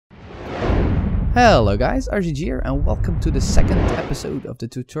Hello guys, RGG here and welcome to the second episode of the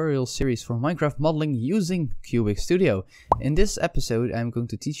tutorial series for Minecraft modeling using Cubik Studio. In this episode I'm going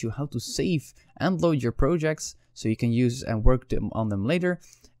to teach you how to save and load your projects so you can use and work on them later,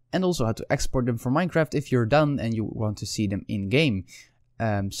 and also how to export them from Minecraft if you're done and you want to see them in game.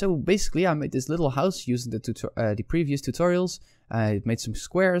 So basically I made this little house using the previous tutorials. I made some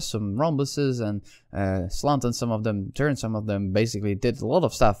squares, some rhombuses, and slanted some of them, turned some of them, basically did a lot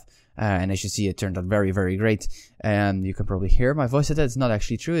of stuff. And as you see, it turned out very, very great. And you can probably hear my voice at that. It's not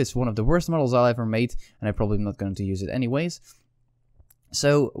actually true. It's one of the worst models I'll ever made, and I'm probably not going to use it anyways.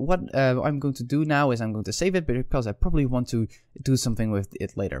 So what I'm going to do now is I'm going to save it because I probably want to do something with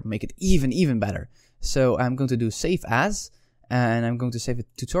it later, make it even better. So I'm going to do save as, and I'm going to save it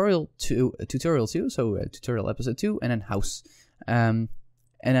tutorial 2, so tutorial episode 2, and then house. And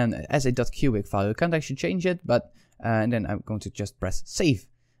then as a .cubic file, you can't actually change it, but and then I'm going to just press save.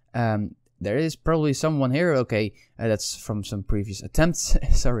 There is probably someone here, okay, that's from some previous attempts,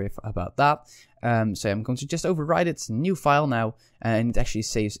 sorry about that. So I'm going to just override it. It's a new file now, and it actually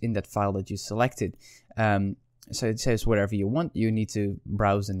saves in that file that you selected. So it saves whatever you want, you need to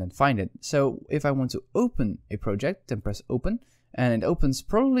browse and then find it. So if I want to open a project, then press open, and it opens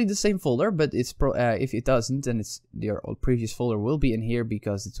probably the same folder, but it's if it doesn't, then your previous folder will be in here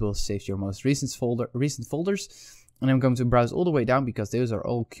because it will save your most recent folders. And I'm going to browse all the way down because those are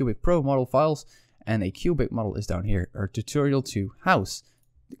all Cubik Pro model files, and a Cubik model is down here, our tutorial 2 house.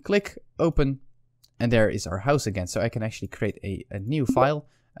 Click open, and there is our house again. So I can actually create a new file.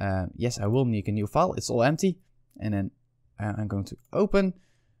 Yes, I will make a new file. It's all empty. And then I'm going to open,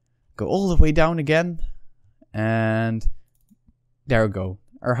 go all the way down again, and there we go.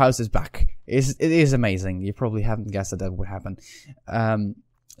 Our house is back. It is amazing. You probably haven't guessed that would happen.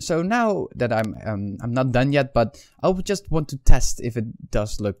 So now that I'm not done yet, but I would just want to test if it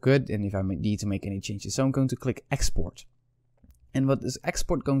does look good and if I need to make any changes. So I'm going to click export. And what is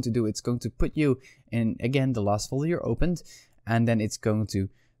export going to do? It's going to put you in, again, the last folder you opened, and then it's going to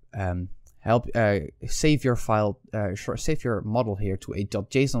help save your file, save your model here to a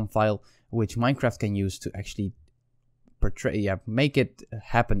 .json file, which Minecraft can use to actually portray, make it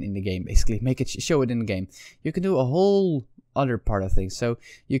happen in the game, basically, make it show it in the game. You can do a whole other part of things. So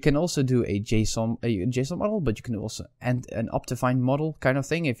you can also do a JSON model, but you can also an Optifine model kind of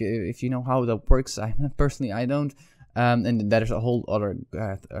thing if you know how that works. I personally don't, and there's a whole other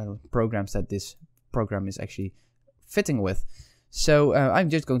programs that this program is actually fitting with. So I'm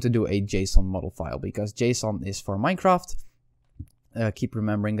just going to do a JSON model file because JSON is for Minecraft. Keep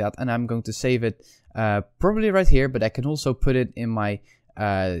remembering that, and I'm going to save it probably right here, but I can also put it in my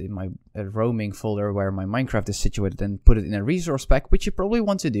roaming folder where my Minecraft is situated and put it in a resource pack, which you probably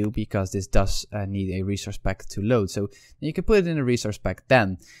want to do because this does need a resource pack to load. So you can put it in a resource pack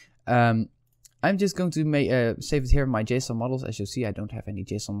then. I'm just going to save it here in my JSON models. As you see, I don't have any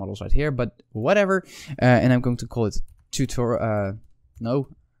JSON models right here, but whatever. And I'm going to call it tutorial. No,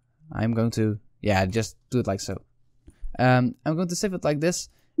 I'm going to, just do it like so. I'm going to save it like this,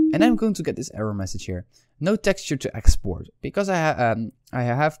 and I'm going to get this error message here. No texture to export, because I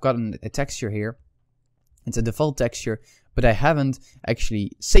have gotten a texture here. It's a default texture, but I haven't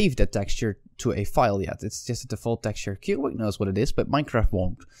actually saved that texture to a file yet. It's just a default texture. Cubik knows what it is, but Minecraft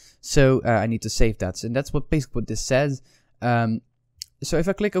won't. So I need to save that, and that's basically what this says. So if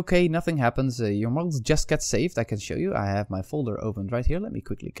I click OK, nothing happens. Your models just get saved. I can show you. I have my folder opened right here. Let me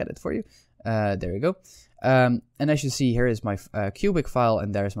quickly get it for you. There we go. And as you see, here is my Cubik file,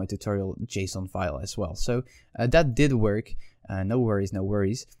 and there's my tutorial JSON file as well. So that did work. No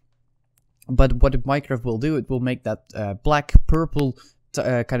worries. But what Minecraft will do, it will make that black purple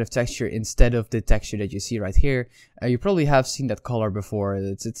kind of texture instead of the texture that you see right here. You probably have seen that color before.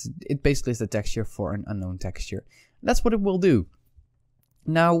 It basically is the texture for an unknown texture. That's what it will do.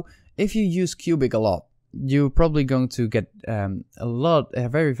 Now, if you use Cubik a lot, you're probably going to get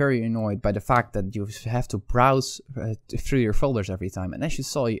very annoyed by the fact that you have to browse through your folders every time. And as you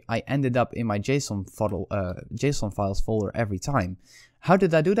saw, I ended up in my JSON files folder every time. How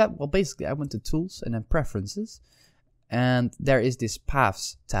did I do that? Well, basically, I went to Tools and then Preferences, and there is this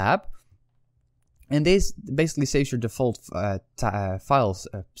Paths tab, and this basically saves your default files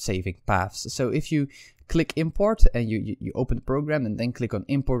saving paths. So if you click Import and you open the program and then click on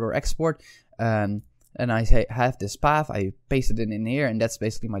Import or Export, and I have this path, I paste it in here, and that's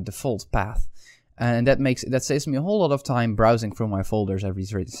basically my default path. And that saves me a whole lot of time browsing through my folders every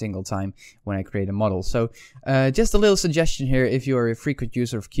single time when I create a model. So just a little suggestion here: if you're a frequent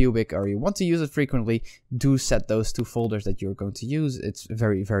user of Cubik or you want to use it frequently, do set those two folders that you're going to use. It's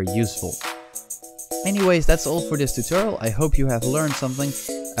very useful. Anyways, that's all for this tutorial. I hope you have learned something.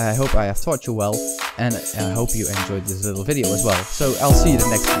 I hope I have taught you well, and I hope you enjoyed this little video as well. So I'll see you the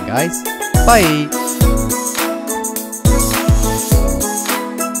next time, guys. Bye!